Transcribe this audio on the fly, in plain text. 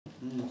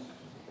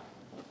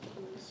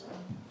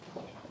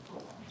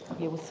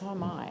Yeah, well, so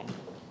am I.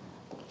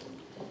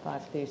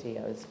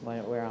 5:30 is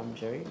where I'm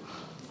due.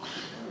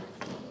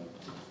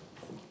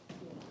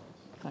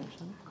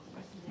 Function.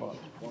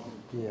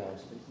 Yeah.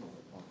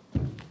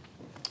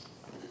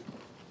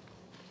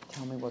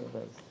 Tell me what it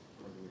is.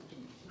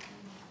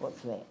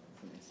 What's that?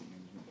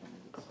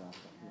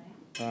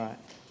 All right.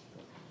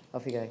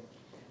 Off you go.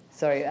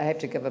 Sorry, I have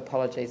to give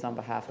apologies on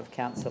behalf of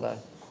Councillor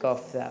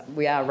Goff.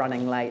 We are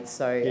running late,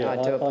 so Yeah,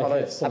 I do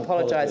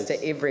apologise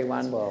to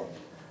everyone. Well.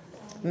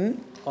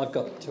 I've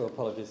got 2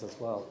 apologies as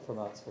well from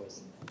Arts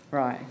Voice.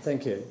 Right.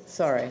 Thank you.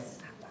 Sorry.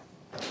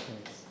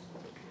 Thanks.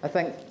 I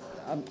think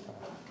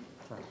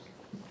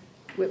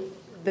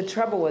the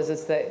trouble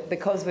is that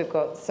because we've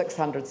got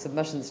 600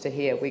 submissions to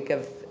hear, we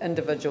give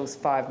individuals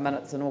 5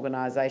 minutes and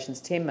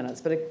organisations 10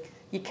 minutes, but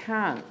you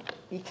can't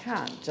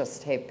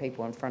just have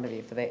people in front of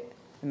you for that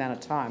amount of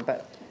time.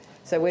 But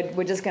so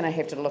we're just going to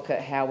have to look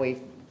at how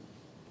we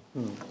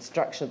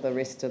structure the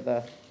rest of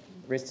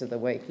the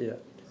week. Yeah,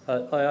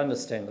 I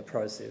understand the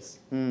process.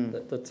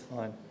 That's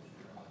fine.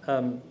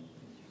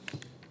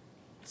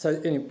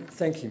 So anyway,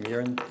 thank you, Mayor,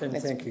 and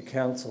thank you,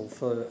 Council,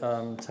 for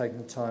taking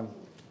the time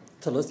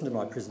to listen to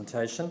my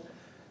presentation.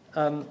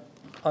 I'm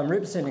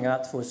representing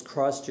Arts Voice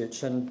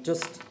Christchurch, and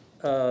just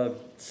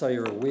so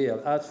you're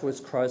aware, Arts Voice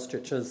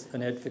Christchurch is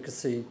an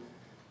advocacy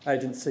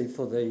agency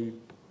for the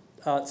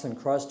arts in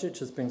Christchurch.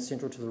 Has been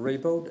central to the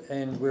rebuild,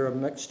 and we're a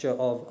mixture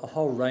of a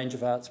whole range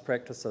of arts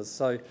practices.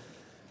 So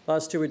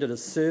last year we did a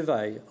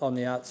survey on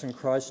the arts in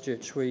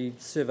Christchurch. We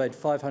surveyed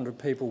 500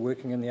 people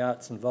working in the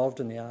arts, involved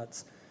in the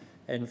arts,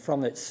 and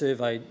from that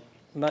survey,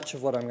 much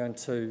of what I'm going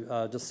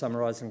to just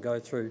summarise and go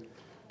through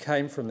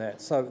came from that.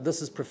 So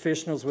this is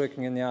professionals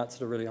working in the arts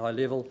at a really high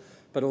level,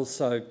 but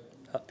also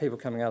people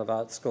coming out of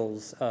art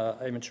schools,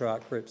 amateur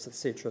art groups,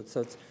 etc.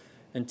 So it's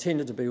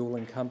intended to be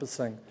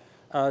all-encompassing.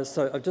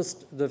 So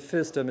the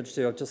first image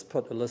there, I've just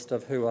put a list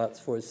of who Arts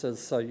Voice is.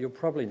 So you'll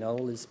probably know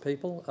all these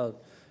people.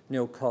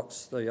 Neil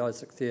Cox, the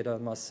Isaac Theatre,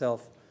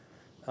 myself,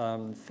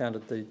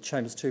 founded the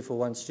Chambers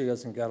 241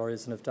 Studios and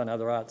Galleries and have done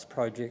other arts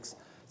projects.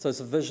 So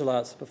it's a visual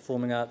arts,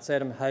 performing arts.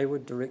 Adam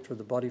Hayward, director of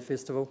the Body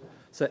Festival.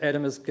 So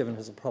Adam has given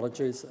his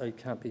apologies. He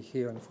can't be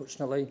here,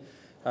 unfortunately.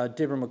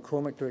 Deborah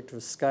McCormick, director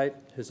of Escape,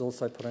 who's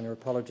also put in her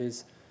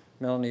apologies.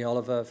 Melanie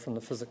Oliver from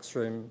the Physics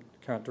Room,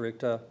 current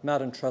director.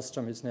 Martin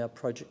Trustram, who's now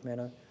project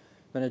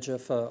manager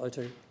for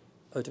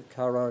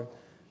Otakaro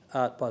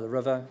Art by the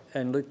River.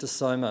 And Luke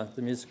DeSoma,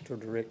 the musical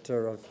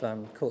director of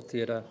Court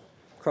Theatre,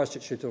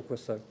 Christchurch Youth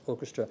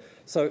Orchestra.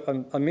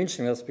 So I'm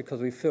mentioning this because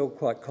we feel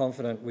quite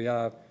confident we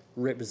are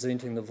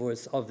representing the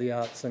voice of the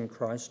arts in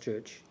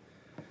Christchurch.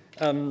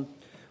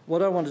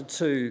 What I wanted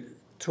to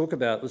talk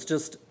about was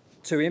just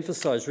to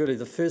emphasise really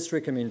the first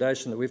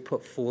recommendation that we've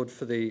put forward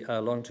for the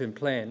long-term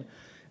plan,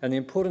 and the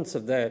importance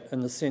of that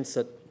in the sense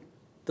that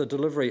the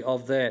delivery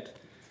of that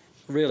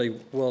really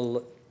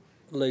will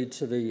lead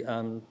to the,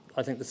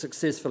 I think, the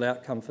successful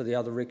outcome for the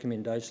other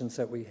recommendations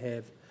that we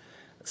have.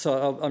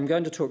 So I'm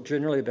going to talk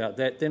generally about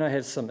that. Then I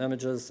have some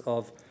images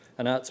of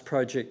an arts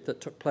project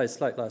that took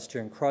place late last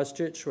year in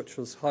Christchurch, which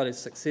was highly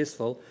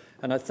successful,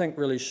 and I think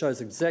really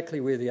shows exactly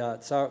where the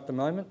arts are at the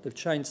moment. They've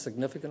changed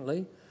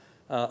significantly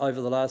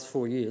over the last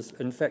 4 years,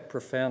 in fact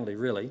profoundly,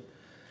 really.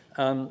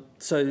 And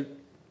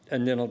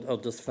then I'll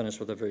just finish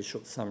with a very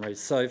short summary.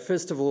 So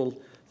first of all,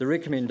 the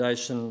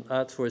recommendation,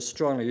 Arts Voice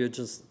strongly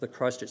urges the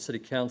Christchurch City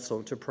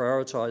Council to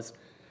prioritise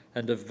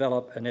and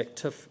develop an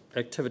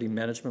activity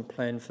management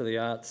plan for the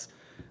arts,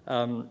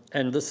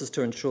 and this is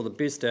to ensure the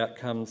best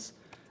outcomes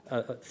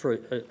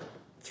through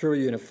a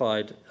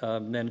unified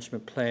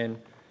management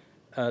plan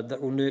that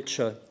will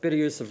nurture better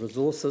use of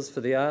resources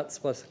for the arts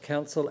by the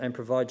council and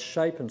provide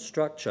shape and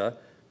structure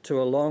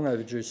to a long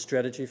overdue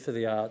strategy for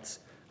the arts.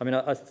 I mean,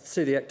 I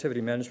see the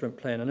activity management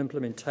plan and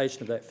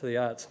implementation of that for the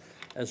arts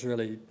as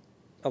really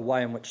a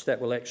way in which that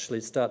will actually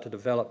start to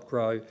develop,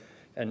 grow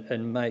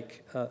and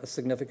make a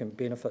significant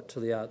benefit to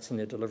the arts and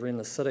their delivery in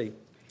the city,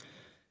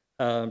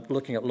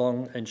 looking at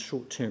long and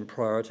short-term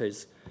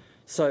priorities.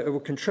 So it will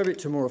contribute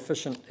to more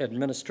efficient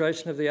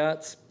administration of the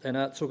arts and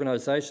arts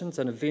organisations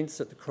and events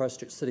that the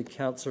Christchurch City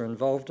Council are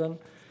involved in,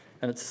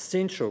 and it's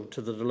essential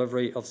to the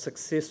delivery of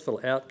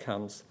successful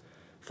outcomes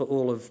for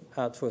all of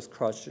Arts Voice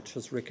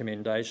Christchurch's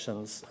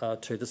recommendations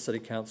to the City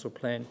Council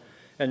plan.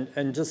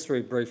 And just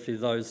very briefly,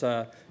 those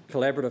are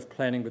collaborative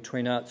planning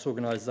between arts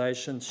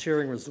organisations,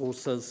 sharing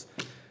resources,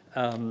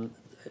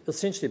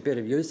 essentially a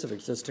better use of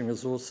existing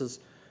resources,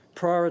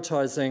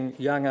 prioritising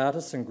young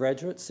artists and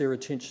graduates, their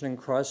attention in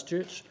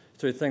Christchurch,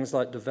 through things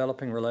like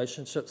developing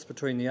relationships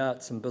between the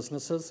arts and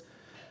businesses,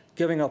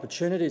 giving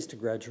opportunities to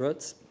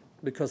graduates,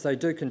 because they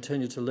do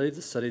continue to leave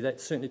the city.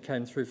 That certainly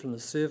came through from the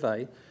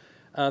survey,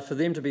 for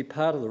them to be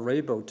part of the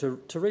rebuild,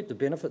 to reap the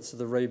benefits of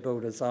the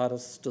rebuild as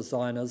artists,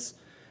 designers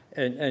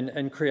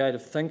and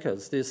creative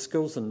thinkers. Their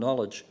skills and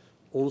knowledge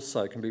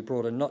also can be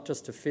brought in, not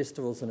just to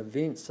festivals and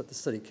events that the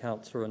City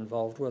Council are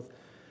involved with,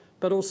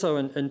 but also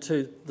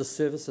into the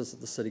services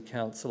that the City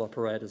Council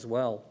operate as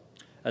well.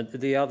 And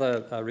the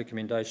other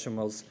recommendation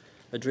was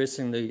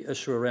addressing the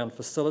issue around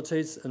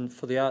facilities and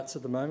for the arts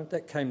at the moment.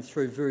 That came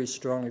through very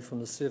strongly from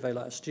the survey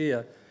last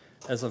year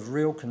as of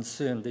real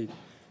concern. The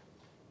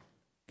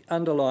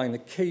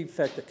key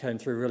fact that came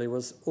through really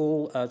was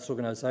all arts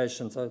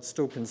organisations are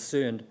still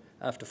concerned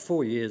after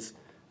 4 years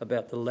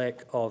about the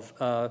lack of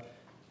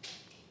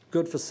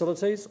good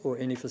facilities or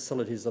any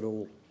facilities at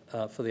all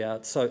for the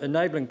arts. So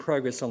enabling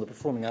progress on the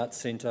Performing Arts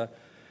Centre,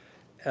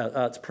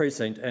 Arts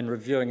Precinct, and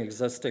reviewing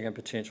existing and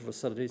potential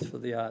facilities for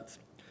the arts.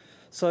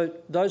 So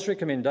those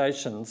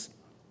recommendations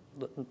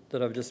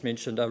that I've just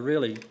mentioned are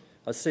really,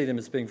 I see them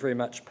as being very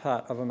much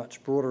part of a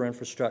much broader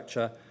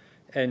infrastructure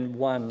and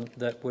one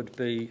that would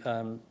be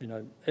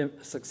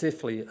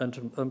successfully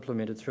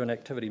implemented through an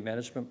activity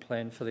management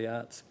plan for the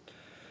arts.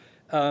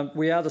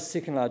 We are the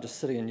second largest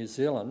city in New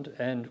Zealand,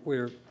 and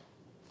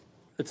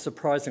it's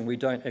surprising we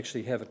don't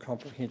actually have a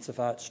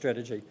comprehensive arts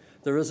strategy.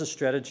 There is a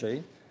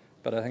strategy,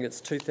 but I think it's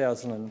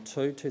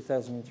 2002,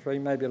 2003,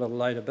 maybe a little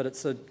later, but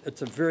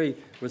it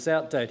was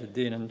outdated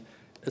then, and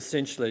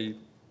essentially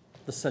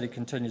the city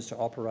continues to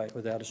operate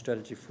without a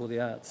strategy for the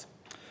arts.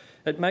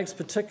 It makes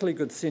particularly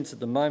good sense at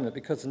the moment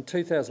because in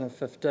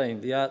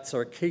 2015 the arts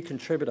are a key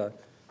contributor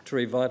to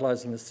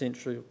revitalising the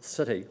central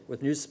city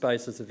with new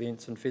spaces,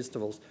 events and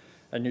festivals,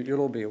 and you'll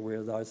all be aware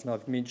of those, and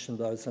I've mentioned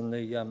those in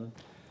the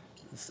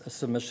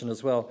submission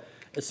as well.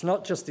 It's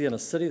not just the inner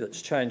city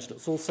that's changed,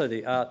 it's also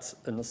the arts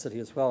in the city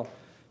as well.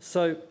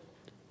 So,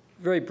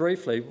 very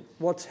briefly,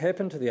 what's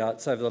happened to the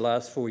arts over the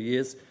last 4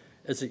 years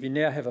is that you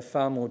now have a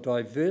far more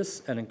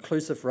diverse and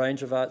inclusive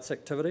range of arts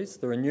activities.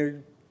 There are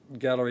new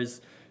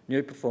galleries,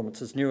 new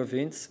performances, new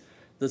events.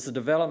 There's the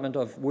development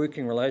of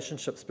working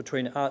relationships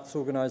between arts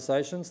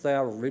organisations. They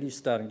are already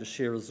starting to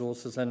share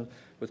resources and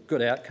with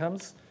good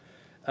outcomes.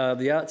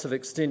 The arts have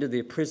extended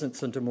their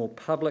presence into more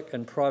public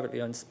and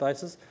privately owned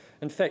spaces.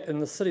 In fact, in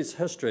the city's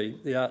history,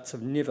 the arts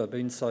have never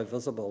been so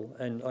visible,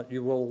 and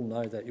you all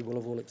know that, you will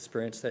have all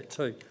experienced that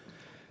too.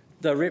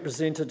 They're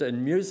represented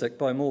in music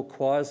by more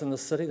choirs in the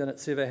city than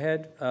it's ever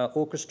had,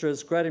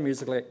 orchestras, greater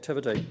musical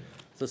activity.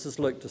 This is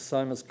Luke de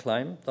Soma's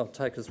claim, I'll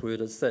take his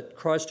word, is that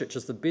Christchurch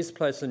is the best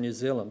place in New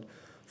Zealand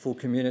for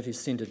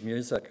community-centred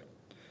music.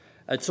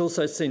 It's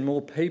also seen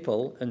more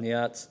people in the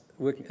arts,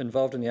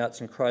 involved in the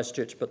arts in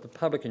Christchurch, but the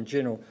public in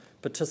general,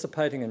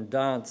 participating in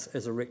dance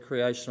as a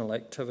recreational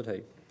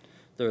activity.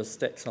 There are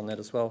stats on that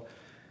as well.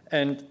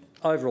 And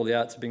overall, the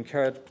arts have been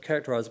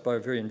characterised by a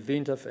very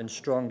inventive and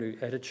strong new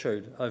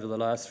attitude over the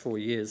last 4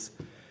 years.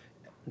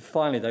 And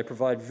finally, they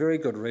provide very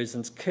good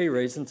reasons, key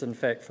reasons, in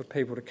fact, for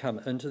people to come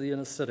into the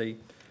inner city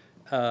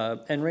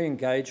and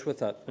re-engage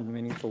with it in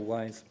meaningful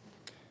ways.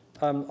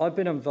 I've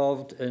been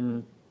involved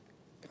in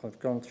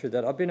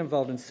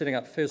setting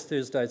up First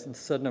Thursdays in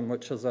Sydenham,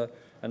 which is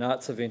an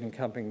arts event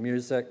encompassing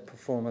music,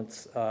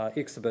 performance,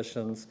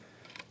 exhibitions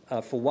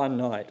for one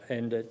night,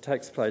 and it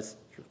takes place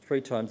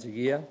 3 times a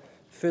year.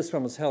 The first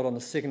one was held on the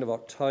 2nd of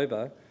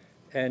October,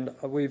 and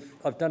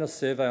I've done a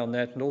survey on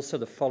that, and also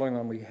the following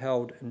one we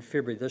held in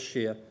February this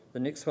year. The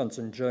next one's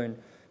in June,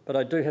 but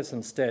I do have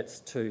some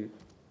stats to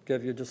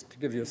give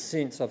you a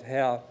sense of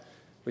how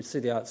we see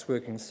the arts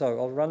working. So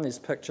I'll run these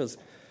pictures.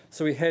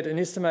 So we had an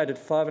estimated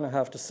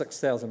 5,500 to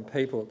 6,000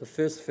 people at the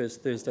First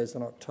Thursdays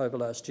in October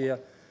last year.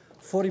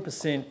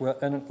 40% were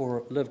in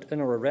or lived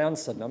in or around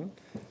Sydenham,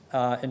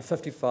 and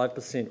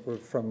 55% were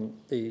from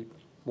the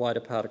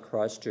wider part of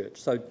Christchurch.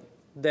 So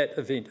that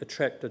event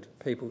attracted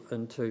people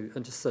into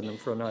Sydenham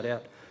for a night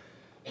out.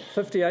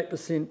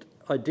 58%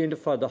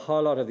 identified the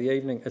highlight of the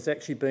evening as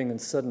actually being in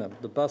Sydenham.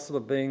 The bustle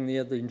of being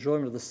there, the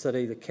enjoyment of the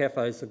city, the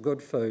cafes, the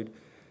good food,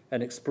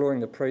 and exploring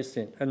the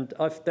precinct. And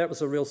that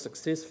was a real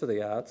success for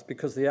the arts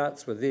because the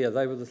arts were there.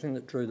 They were the thing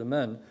that drew them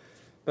in.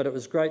 But it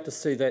was great to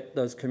see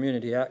those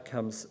community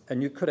outcomes,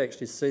 and you could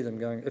actually see them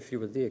going, if you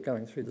were there,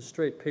 going through the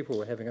street. People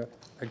were having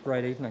a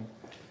great evening.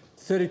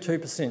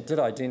 32% did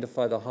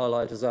identify the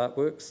highlight as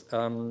artworks,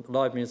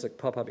 live music,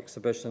 pop-up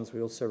exhibitions.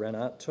 We also ran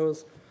art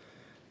tours.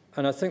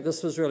 And I think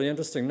this was really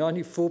interesting.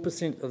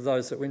 94% of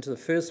those that went to the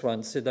first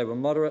one said they were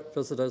moderate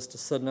visitors to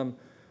Sydenham,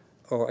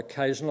 or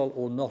occasional,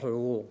 or not at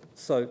all.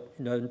 So,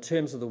 in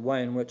terms of the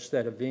way in which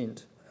that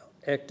event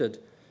acted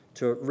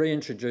to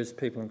reintroduce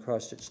people in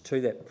Christchurch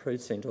to that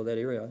precinct or that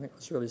area, I think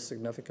was really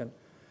significant.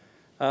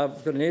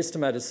 We've got an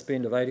estimated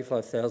spend of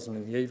 $85,000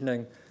 in the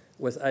evening,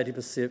 with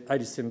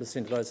 87%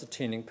 of those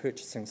attending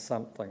purchasing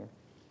something.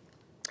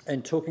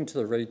 And talking to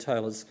the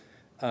retailers,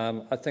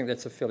 I think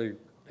that's a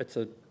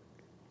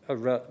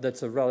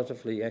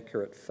relatively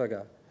accurate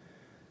figure.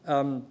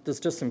 There's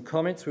just some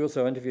comments. We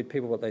also interviewed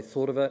people what they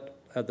thought of it.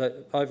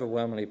 They're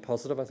overwhelmingly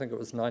positive. I think it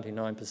was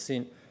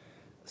 99%.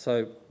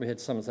 So we had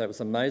someone say it was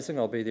amazing.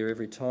 I'll be there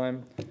every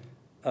time.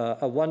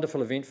 A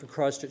wonderful event for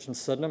Christchurch and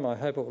Sydenham. I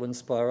hope it will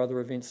inspire other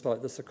events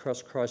like this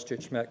across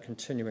Christchurch, might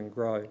continue and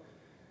grow.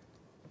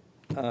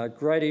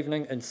 Great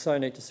evening, and so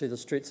neat to see the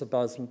streets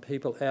abuzz and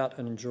people out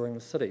and enjoying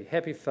the city.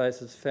 Happy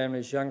faces,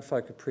 families, young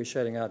folk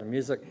appreciating art and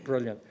music.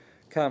 Brilliant.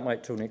 Can't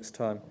wait till next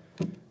time.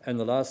 And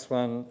the last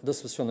one,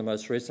 this was from the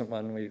most recent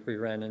one we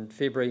ran in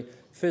February.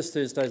 First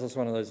Thursdays was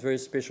one of those very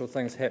special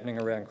things happening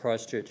around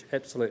Christchurch.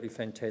 Absolutely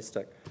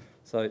fantastic.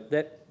 So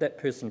that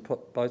person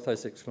put both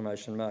those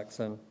exclamation marks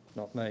in,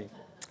 not me.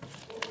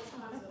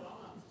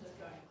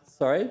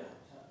 Sorry?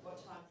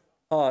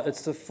 Oh,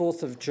 it's the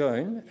 4th of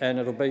June, and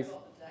it'll be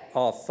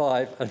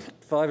 5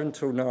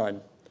 until 9.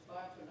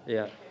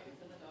 Yeah.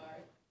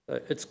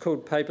 It's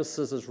called Paper,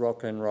 Scissors,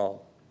 Rock and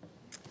Roll.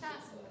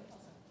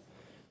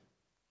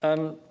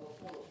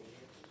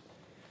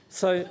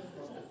 So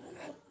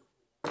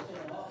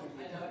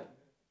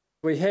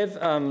we have,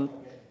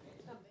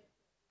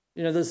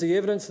 there's the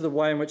evidence of the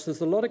way in which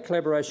there's a lot of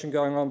collaboration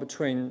going on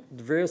between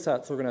the various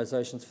arts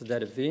organisations for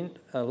that event,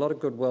 a lot of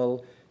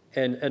goodwill,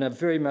 and a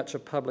very much a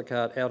public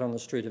art out on the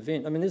street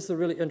event. I mean, this is a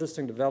really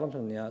interesting development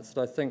in the arts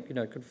that I think,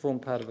 could form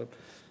part of an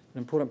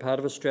important part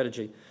of a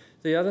strategy.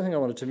 The other thing I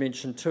wanted to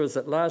mention too is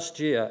that last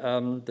year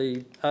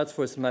the Arts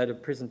Voice made a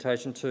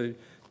presentation to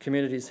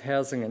Communities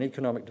Housing and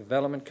Economic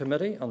Development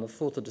Committee on the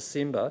 4th of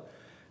December,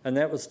 and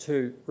that was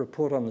to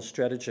report on the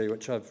strategy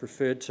which I've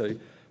referred to.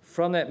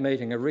 From that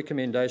meeting, a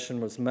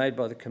recommendation was made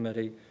by the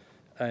committee,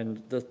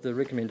 and the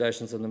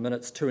recommendations in the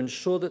minutes, to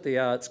ensure that the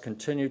arts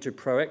continue to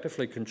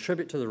proactively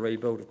contribute to the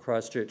rebuild of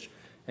Christchurch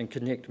and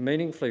connect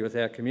meaningfully with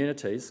our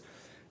communities.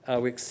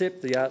 We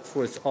accept the Arts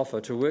Voice offer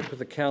to work with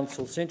the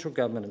council, central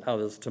government and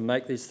others to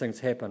make these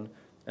things happen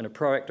in a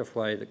proactive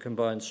way that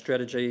combines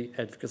strategy,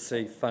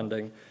 advocacy,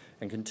 funding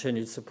and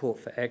continued support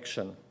for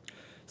action.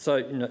 So,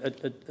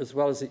 as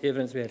well as the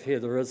evidence we have here,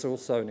 there is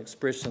also an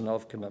expression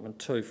of commitment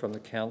too from the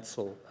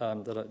council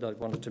that I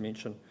wanted to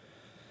mention.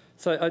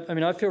 So,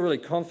 I feel really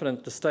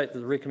confident to state that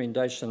the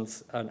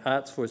recommendations on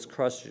Arts Voice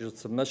Christchurch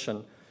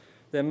submission,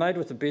 they're made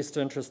with the best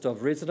interest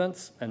of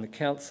residents and the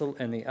council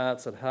and the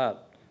arts at heart.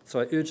 So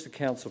I urge the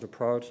council to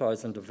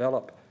prioritise and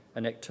develop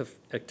an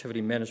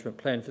activity management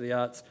plan for the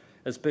arts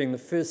as being the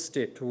first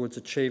step towards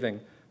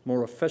achieving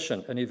more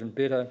efficient and even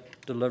better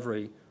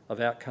delivery of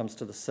outcomes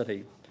to the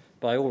city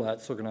by all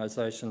arts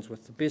organisations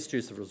with the best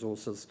use of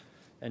resources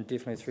and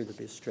definitely through the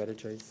best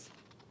strategies.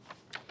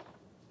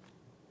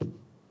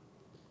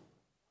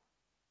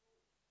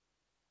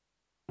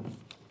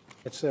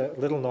 It's a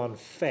little known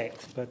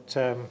fact, but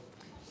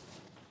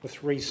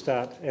with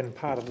Restart, and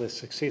part of the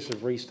success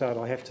of Restart,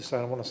 I have to say,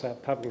 and I want to say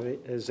it publicly,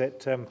 is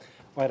that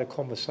I had a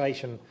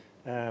conversation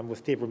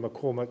with Deborah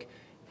McCormick,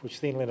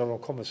 which then led on a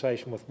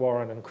conversation with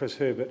Warren and Chris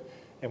Herbert,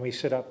 and we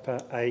set up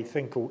a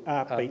thing called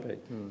Artbeat,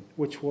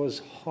 which was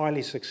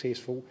highly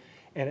successful,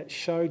 and it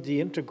showed the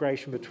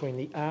integration between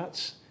the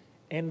arts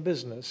and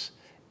business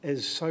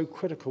is so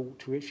critical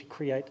to actually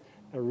create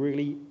a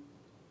really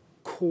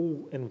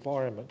cool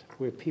environment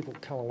where people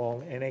come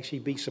along and actually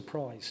be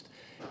surprised.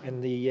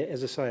 And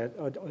as I say,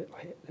 I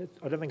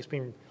don't think it's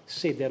been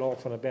said that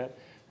often about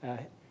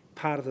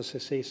part of the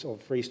success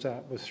of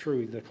Restart was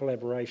through the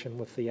collaboration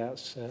with the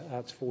Arts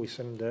Voice,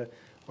 and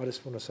I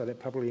just want to say that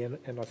publicly,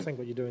 and I think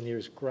what you're doing there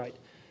is great.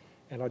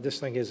 And I just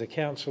think as a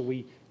council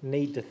we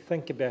need to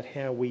think about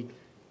how we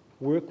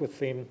work with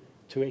them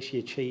to actually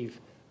achieve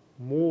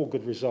more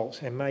good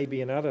results, and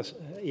maybe in other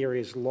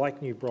areas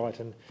like New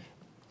Brighton,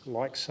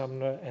 like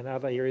Sumner and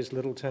other areas,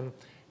 Littleton,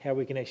 how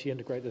we can actually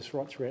integrate this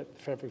right throughout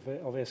the fabric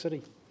of our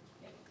city.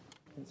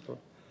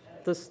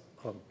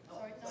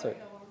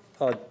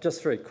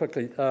 Just very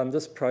quickly,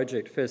 this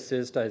project, First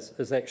Thursdays,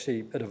 is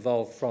actually, it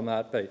evolved from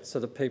Artbeat. So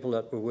the people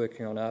that were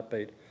working on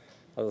Artbeat,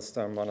 I was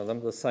one of them,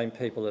 the same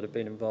people that have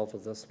been involved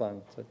with this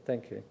one. So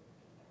thank you.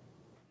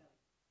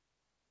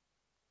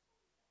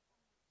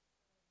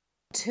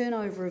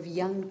 Turnover of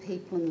young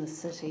people in the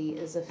city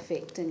is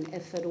affecting,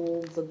 if at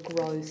all, the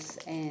growth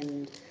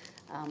and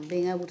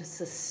being able to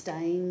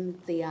sustain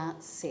the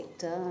arts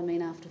sector. I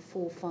mean, after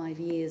 4 or 5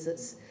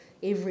 years,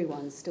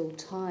 everyone's still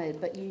tired,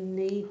 but you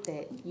need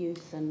that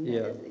youth. And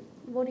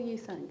what do you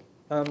think?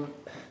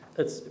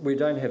 We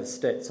don't have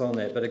stats on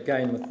that, but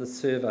again, with the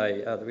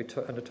survey that we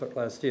undertook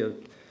last year,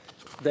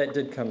 that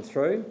did come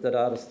through, that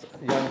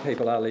young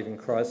people are leaving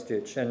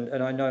Christchurch.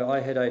 And I know I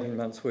had 18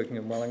 months working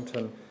in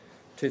Wellington,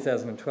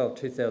 2012,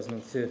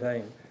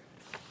 2013,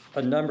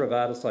 a number of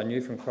artists I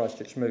knew from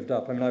Christchurch moved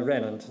up. I mean, I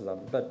ran into them,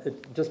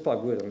 but just by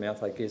word of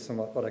mouth, I guess, and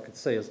what I could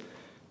see is,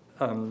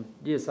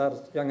 yes,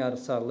 young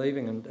artists are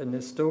leaving, and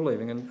they're still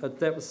leaving, and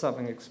that was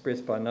something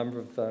expressed by a number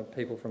of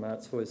people from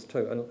Arts Voice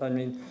too. And I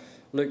mean,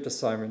 Luke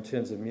DeSomer, in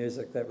terms of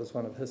music, that was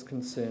one of his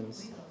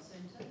concerns.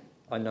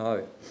 I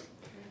know.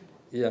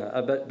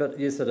 Yeah, but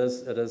yes, it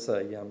is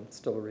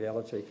still a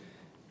reality.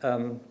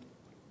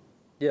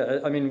 Yeah,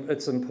 I mean,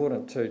 it's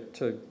important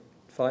to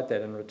fight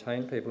that and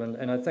retain people.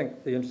 And I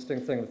think the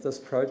interesting thing with this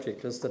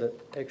project is that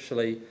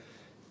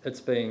it's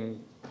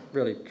being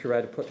really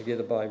curated, put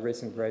together by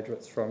recent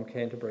graduates from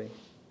Canterbury.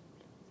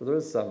 So there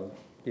is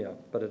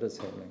but it is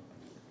happening.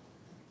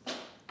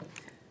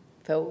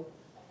 Phil?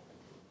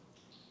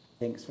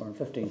 Thanks, Warren.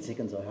 15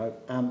 seconds, I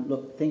hope.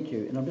 Look, thank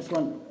you. And I'm just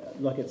wondering,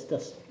 it's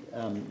just,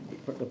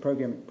 the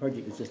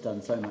project has just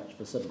done so much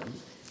for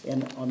citizens.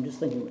 And I'm just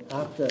thinking,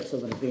 after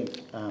sort of an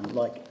event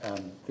like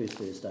First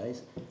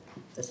Thursdays,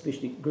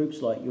 especially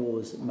groups like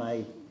yours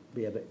may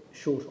be a bit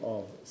short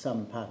of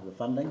some part of the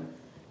funding.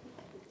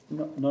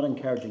 Not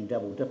encouraging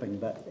double dipping,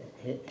 but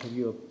have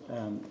you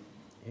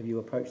have you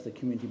approached the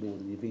community board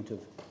in the event of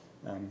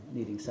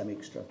needing some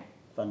extra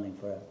funding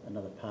for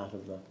another part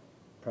of the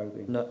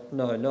program?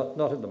 No,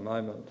 not at the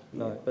moment,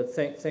 no. Yeah. But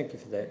thank you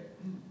for that.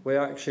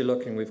 We're actually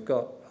looking,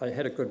 I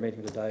had a good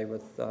meeting today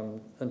with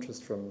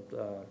interest from,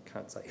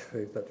 can't say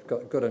who, but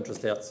got good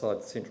interest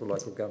outside central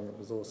local government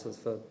resources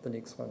for the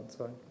next one,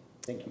 so.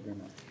 Thank you very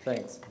much.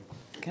 Thanks.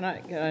 Can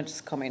I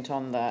just comment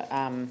on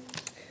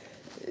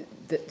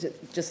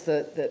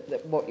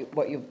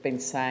what you've been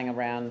saying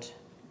around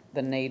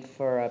the need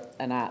for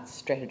an arts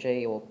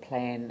strategy or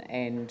plan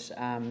and,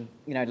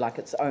 like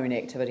its own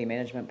activity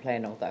management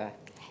plan, although I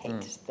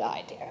hate the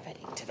idea of an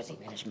activity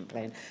management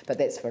plan, but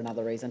that's for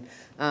another reason.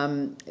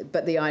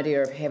 But the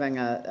idea of having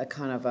a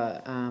kind of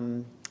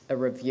a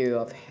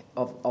review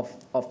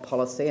of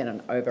policy in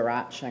an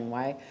overarching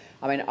way.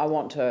 I mean, I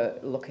want to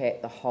look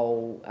at the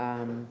whole,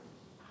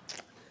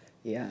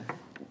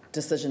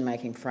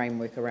 decision-making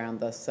framework around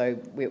this. So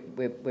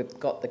we've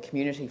got the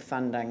community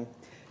funding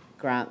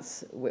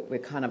grants. We're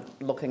kind of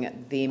looking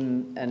at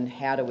them and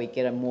how do we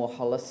get a more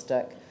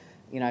holistic,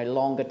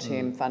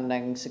 longer-term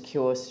funding,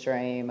 secure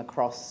stream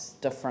across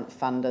different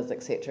funders,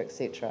 etc.,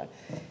 etc.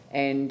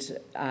 And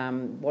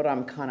what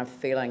I'm kind of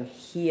feeling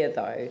here,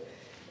 though,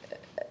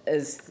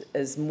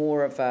 is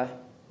more of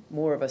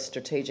a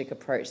strategic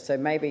approach. So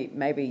maybe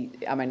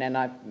I mean, and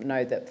I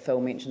know that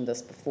Phil mentioned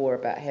this before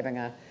about having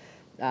a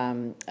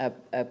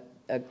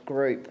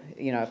group,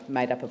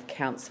 made up of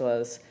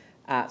councillors,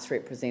 arts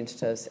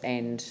representatives,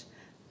 and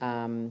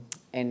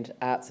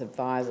arts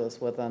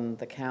advisors within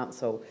the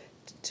council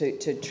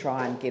to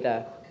try and get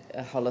a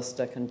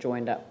holistic and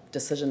joined up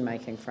decision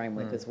making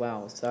framework as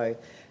well. So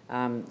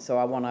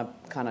I want to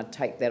kind of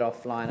take that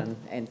offline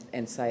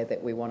and say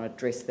that we want to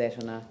address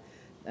that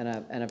in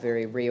a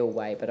very real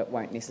way, but it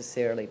won't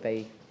necessarily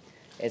be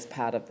as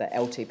part of the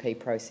LTP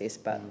process,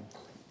 but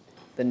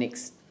the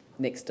next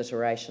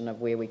iteration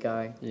of where we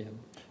go. Yeah,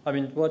 I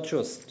mean, what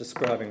you're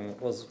describing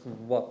was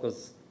what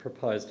was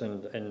proposed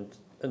in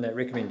that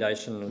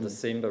recommendation in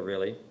December,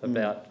 really,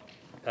 about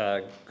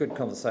good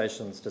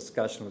conversations,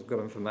 discussion with good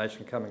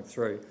information coming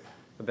through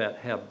about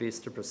how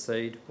best to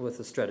proceed with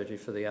the strategy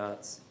for the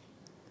arts.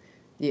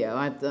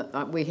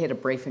 Yeah, we had a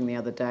briefing the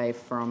other day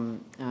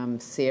from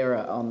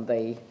Sarah on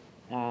the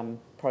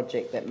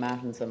project that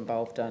Martin's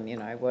involved in,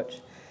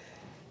 which,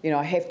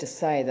 I have to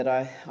say that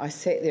I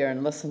sat there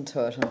and listened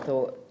to it and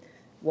thought,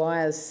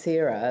 why is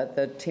Sarah,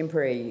 the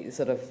temporary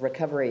sort of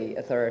recovery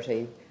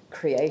authority,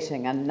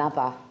 creating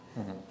another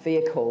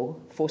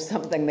vehicle for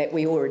something that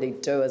we already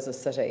do as a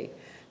city?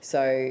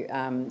 So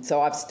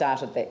I've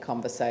started that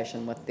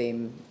conversation with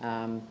them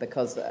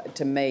because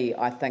to me,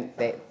 I think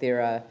that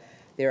there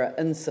are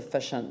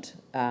insufficient,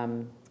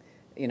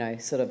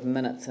 sort of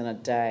minutes in a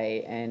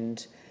day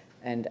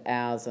and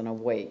hours in a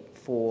week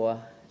for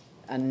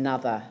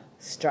another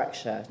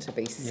structure to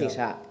be set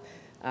up.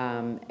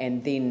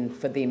 And then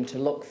for them to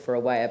look for a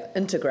way of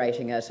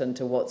integrating it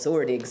into what's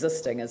already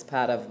existing as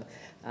part of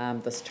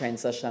this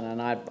transition.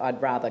 And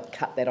I'd rather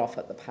cut that off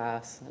at the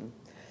pass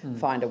and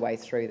find a way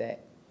through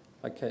that.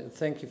 Okay,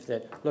 thank you for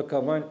that. Look,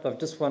 I've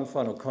just one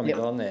final comment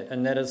on that,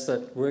 and that is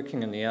that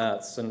working in the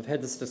arts, and I've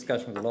had this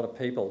discussion with a lot of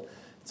people,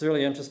 it's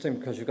really interesting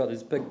because you've got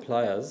these big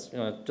players,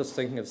 just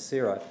thinking of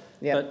Sarah,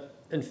 but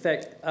in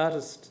fact,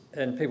 artists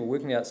and people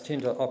working in the arts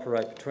tend to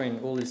operate between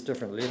all these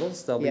different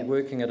levels. They'll be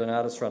working at an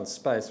artist-run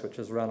space, which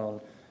is run on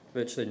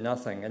virtually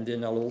nothing, and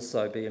then they'll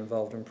also be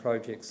involved in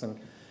projects. And,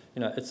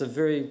 it's a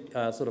very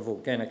sort of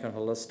organic and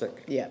holistic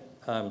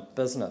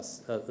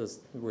business, is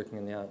working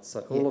in the arts. So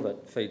all of it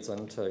feeds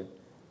into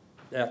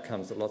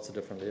outcomes at lots of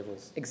different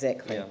levels.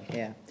 Exactly,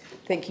 yeah.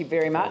 Thank you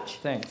very much.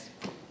 Thanks.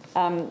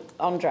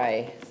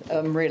 Andre,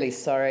 I'm really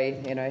sorry,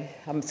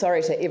 I'm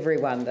sorry to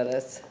everyone that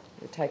it's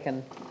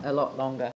taken a lot longer.